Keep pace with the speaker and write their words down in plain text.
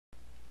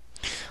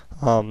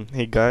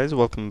Hey guys,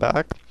 welcome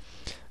back.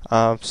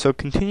 So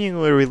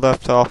continuing where we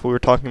left off, we were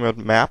talking about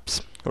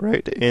maps,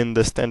 right, in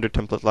the standard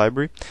template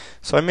library.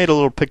 So I made a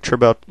little picture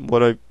about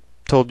what I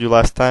told you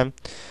last time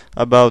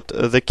about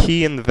the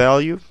key and the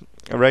value,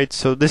 right?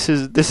 So this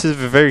is a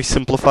very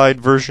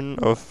simplified version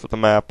of the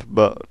map,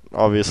 but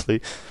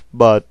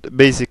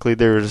basically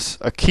there's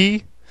a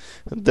key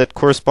that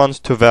corresponds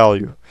to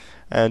value,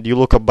 and you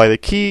look up by the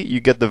key, you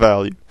get the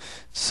value.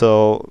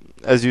 So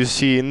as you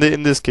see in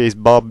this case,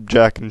 Bob,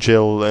 Jack, and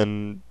Jill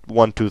and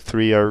 1, 2,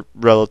 3 are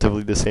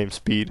relatively the same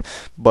speed,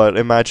 but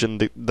imagine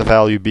the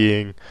value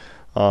being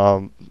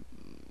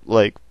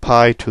like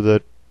pi to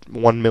the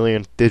 1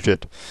 millionth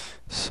digit.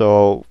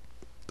 So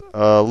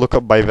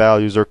lookup by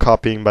values or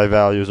copying by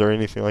values or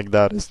anything like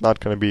that is not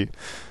gonna be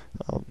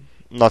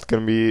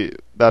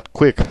that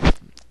quick.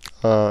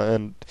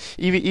 And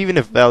even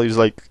if value is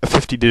like a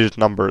 50-digit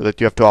number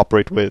that you have to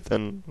operate with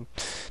and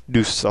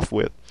do stuff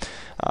with,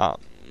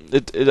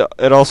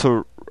 it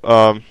also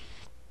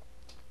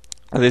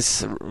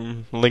this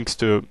links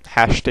to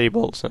hash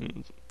tables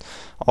and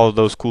all of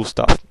those cool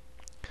stuff.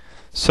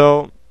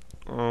 So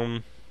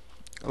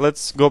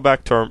let's go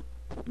back to our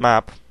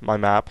my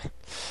map,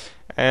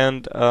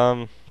 and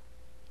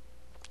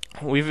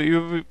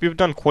we've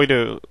done quite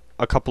a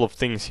couple of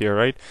things here,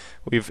 right?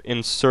 We've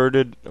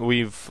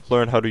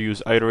learned how to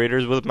use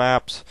iterators with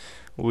maps.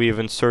 We've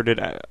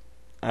inserted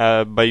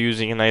by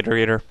using an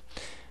iterator,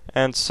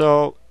 and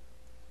so,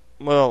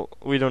 well,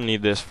 we don't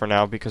need this for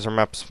now because our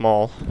map's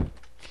small.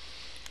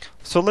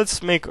 So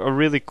let's make a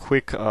really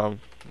quick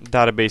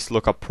database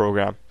lookup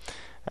program,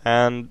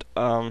 and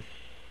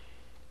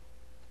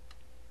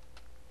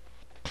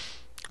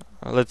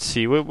let's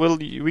see.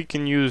 We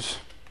can use.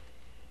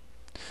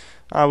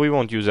 We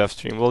won't use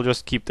fstream. We'll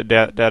just keep the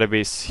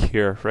database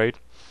here, right?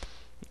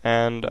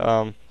 And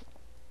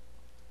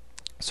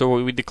so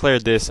we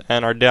declared this,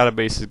 and our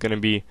database is going to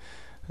be,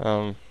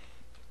 let's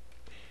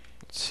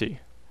see,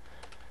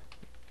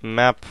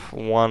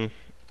 map1.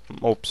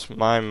 Oops,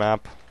 my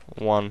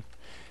map1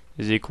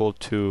 is equal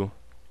to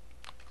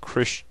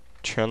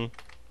Christian.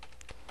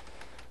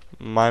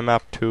 My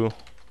map2,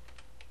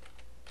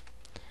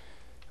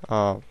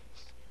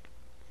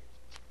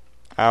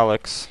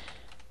 Alex.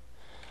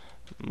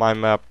 My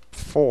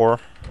map4,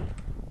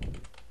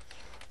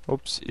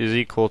 is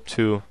equal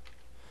to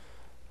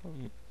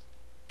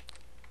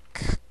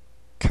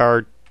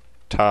Carta.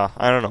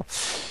 I don't know.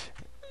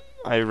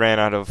 I ran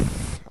out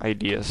of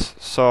ideas.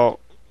 So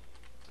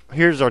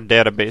here's our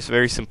database,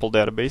 very simple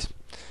database.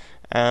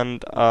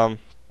 And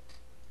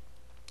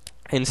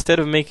instead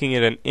of making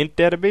it an int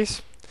database,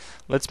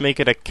 let's make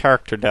it a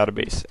character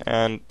database.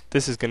 And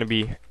this is going to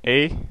be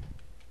A.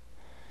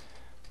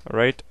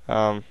 Alright.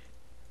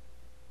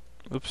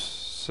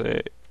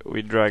 Say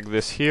we drag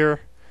this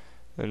here,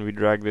 then we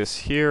drag this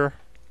here,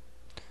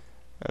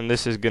 and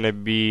this is gonna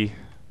be,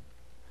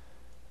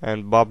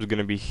 and Bob's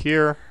gonna be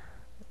here.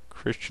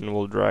 Christian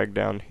will drag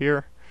down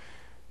here,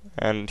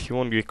 and he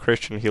won't be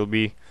Christian, he'll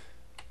be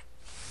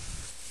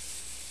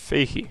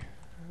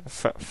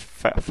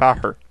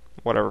Faher,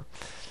 whatever.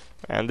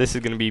 And this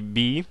is gonna be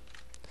B,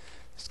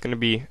 it's gonna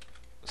be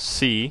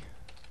C,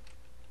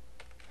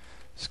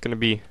 it's gonna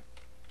be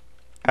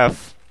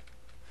F,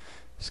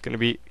 it's gonna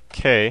be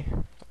K,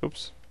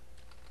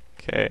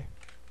 K,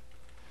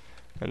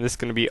 and this is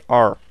going to be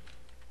R.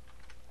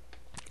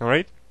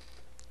 Alright?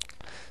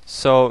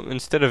 So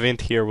instead of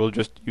int here, we'll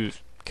just use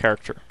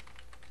character.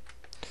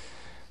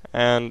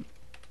 And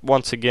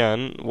once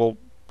again, we'll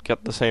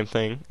get the same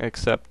thing,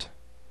 except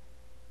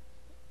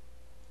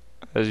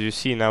as you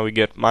see now we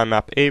get my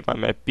map A, my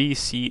map B,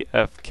 C,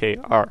 F, K,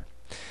 R.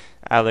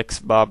 Alex,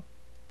 Bob,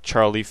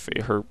 Charlie,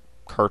 Faher,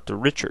 Carter,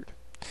 Richard.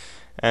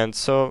 And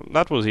so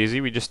that was easy,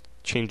 we just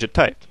changed the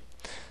type.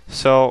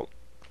 So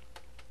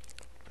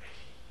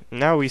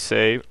now we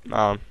say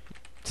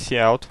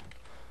cout,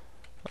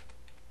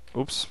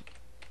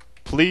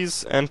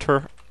 please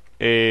enter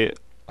a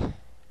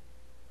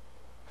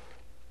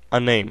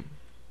name,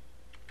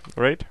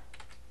 right?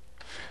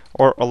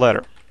 Or a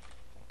letter.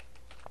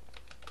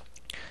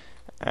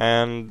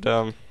 And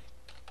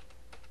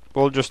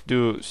we'll just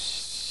do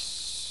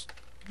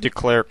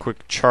declare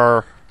quick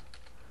char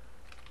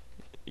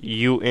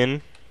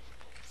uin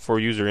for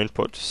user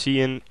input,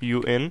 cin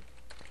uin,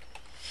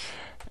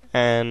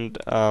 and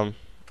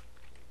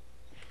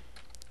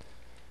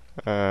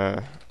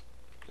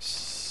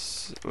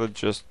let's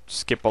just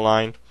skip a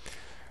line.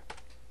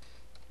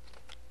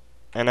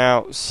 And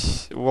now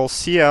we'll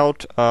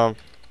cout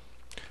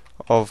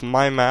of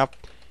my map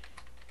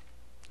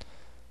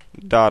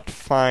dot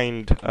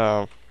find.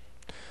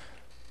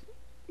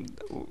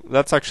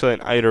 That's actually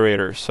an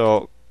iterator,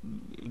 so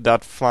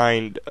dot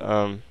find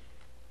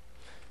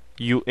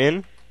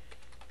uin.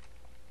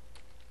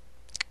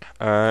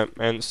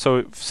 And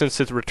so since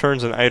it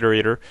returns an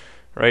iterator,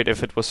 right,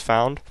 if it was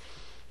found,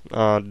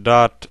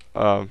 dot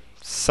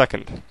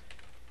second.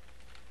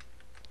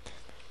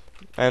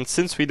 And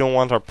since we don't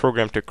want our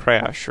program to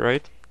crash,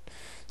 right,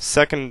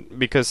 second,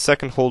 because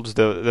second holds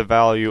the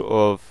value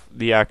of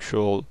the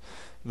actual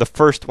the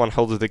first one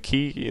holds the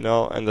key, you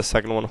know, and the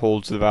second one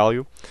holds the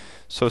value.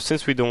 So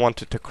since we don't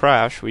want it to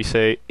crash, we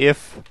say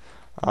if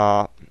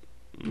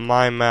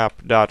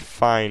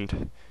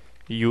mymap.find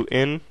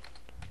uin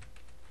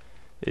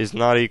is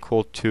not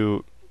equal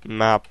to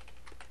map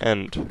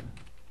end.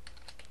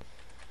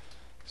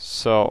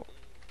 So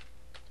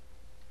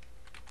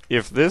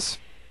if this,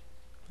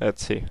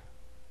 let's see,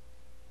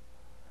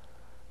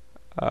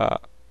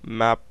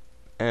 map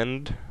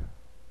end,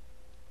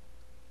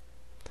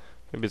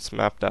 maybe it's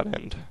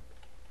map.end.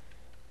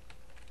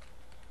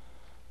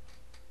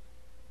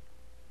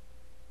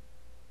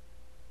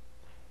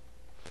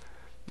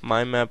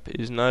 My map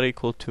is not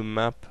equal to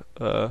map,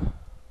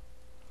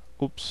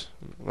 oops,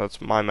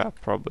 that's my map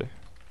probably.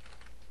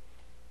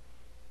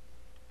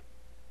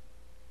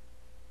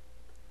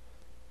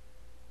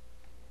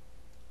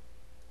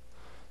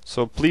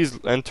 So please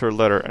enter a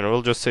letter, and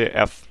we'll just say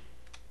F.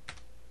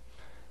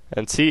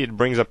 And see, it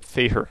brings up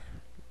Faher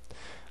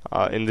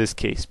in this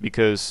case,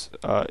 because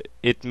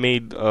it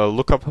made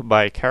lookup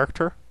by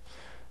character,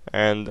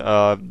 and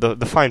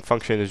the find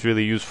function is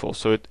really useful.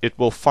 So it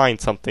will find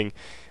something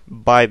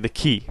by the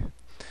key.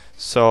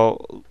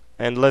 So,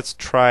 and let's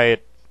try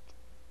it.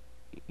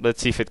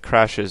 Let's see if it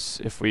crashes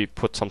if we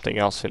put something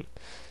else in.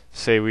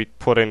 Say we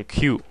put in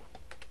Q.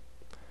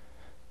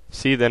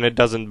 See, then it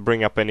doesn't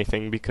bring up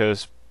anything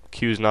because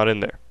Q is not in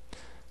there.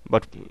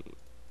 But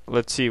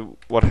let's see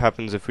what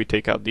happens if we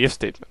take out the if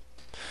statement.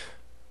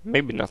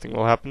 Maybe nothing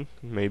will happen.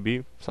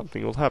 Maybe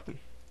something will happen.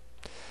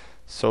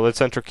 So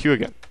let's enter Q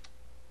again.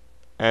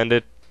 And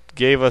it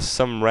gave us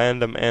some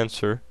random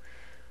answer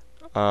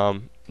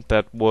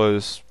that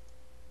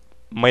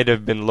might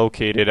have been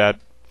located at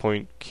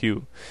point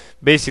Q.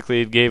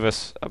 Basically, it gave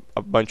us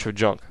a bunch of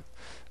junk.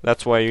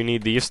 That's why you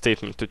need the if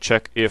statement to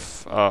check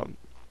if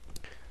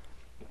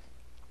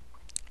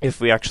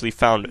we actually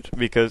found it.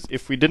 Because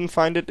if we didn't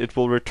find it, it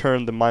will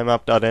return the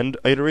mymap.end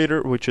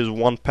iterator, which is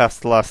one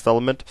past the last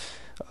element.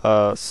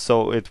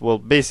 So it will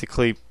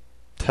basically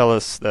tell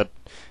us that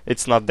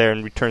it's not there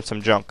and return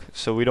some junk.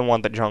 So we don't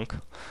want the junk.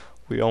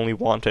 We only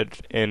want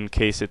it in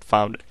case it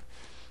found it.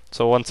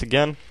 So once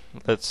again,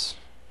 let's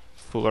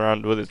fool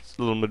around with it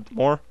a little bit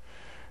more,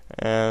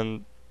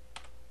 and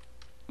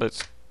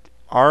let's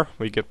R,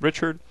 we get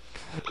Richard.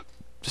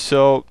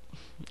 So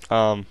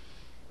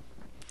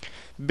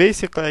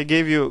basically I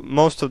gave you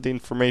most of the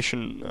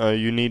information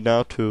you need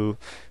now to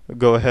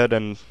go ahead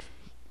and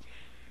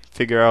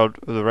figure out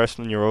the rest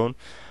on your own.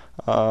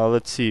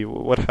 Let's see,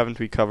 what haven't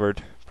we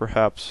covered?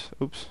 Perhaps,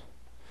 oops,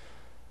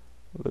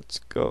 let's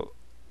go.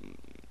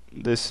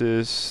 This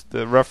is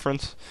the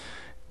reference.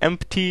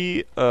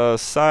 Empty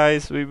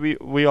size,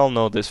 we all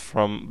know this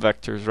from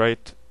vectors,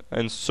 right?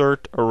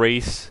 Insert,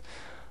 erase,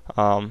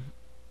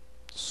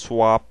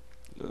 swap.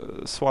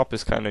 Swap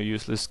is kind of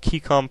useless.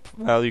 Key comp,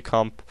 value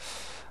comp.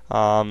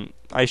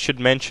 I should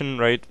mention,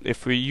 right,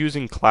 if we're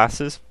using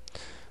classes,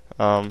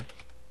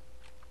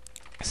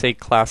 say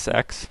class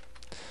X,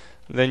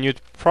 then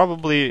you'd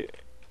probably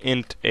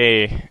int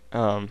A,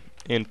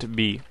 int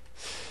B.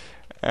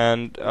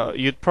 And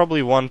you'd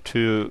probably want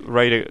to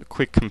write a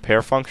quick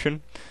compare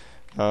function.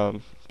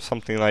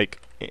 Something like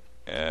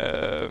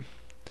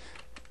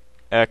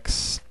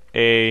x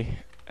a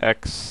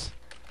x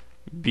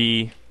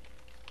b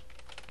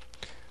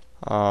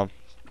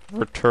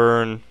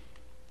return.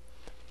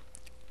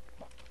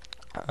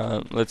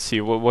 Let's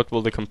see, what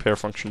will the compare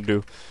function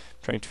do?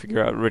 Trying to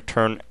figure out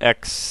return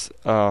x,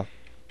 and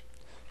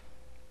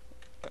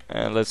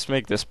let's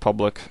make this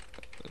public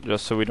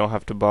just so we don't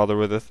have to bother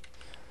with it.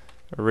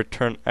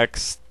 Return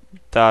x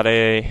dot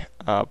a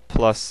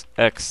plus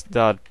x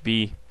dot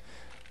b.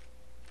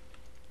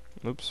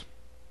 Oops.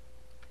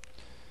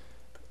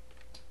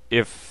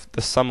 If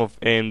the sum of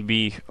a and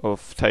b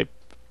of type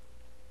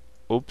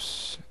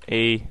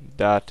a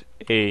dot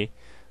a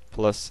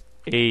plus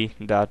a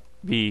dot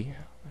b,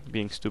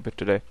 being stupid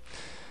today,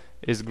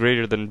 is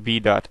greater than b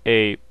dot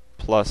a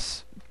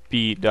plus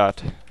b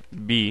dot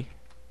b.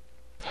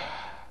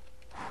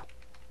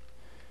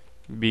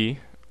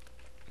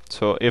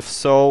 So if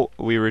so,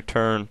 we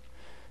return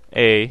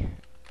a,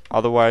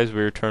 otherwise we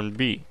return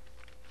b.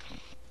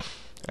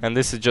 And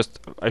this is just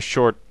a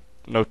short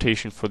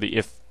notation for the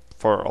if,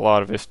 for a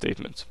lot of if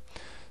statements.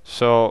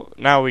 So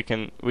now we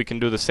can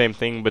do the same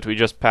thing, but we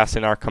just pass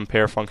in our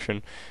compare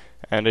function,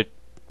 and it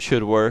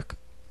should work.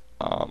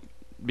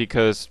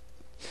 Because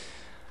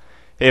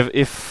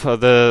if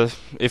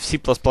C++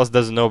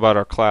 doesn't know about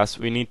our class,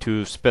 we need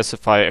to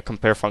specify a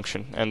compare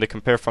function, and the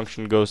compare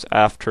function goes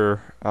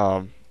after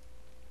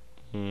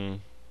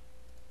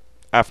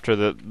after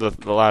the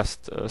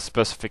last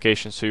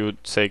specification. So you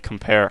would say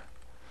compare.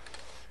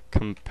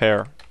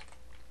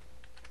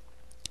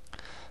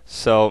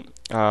 So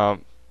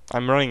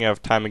I'm running out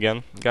of time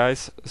again,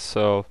 guys.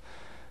 So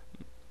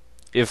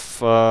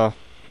if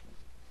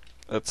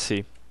let's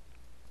see.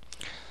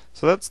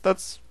 So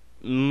that's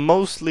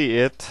mostly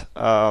it,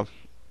 I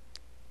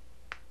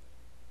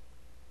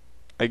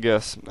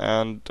guess,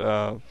 and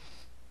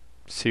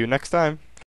see you next time.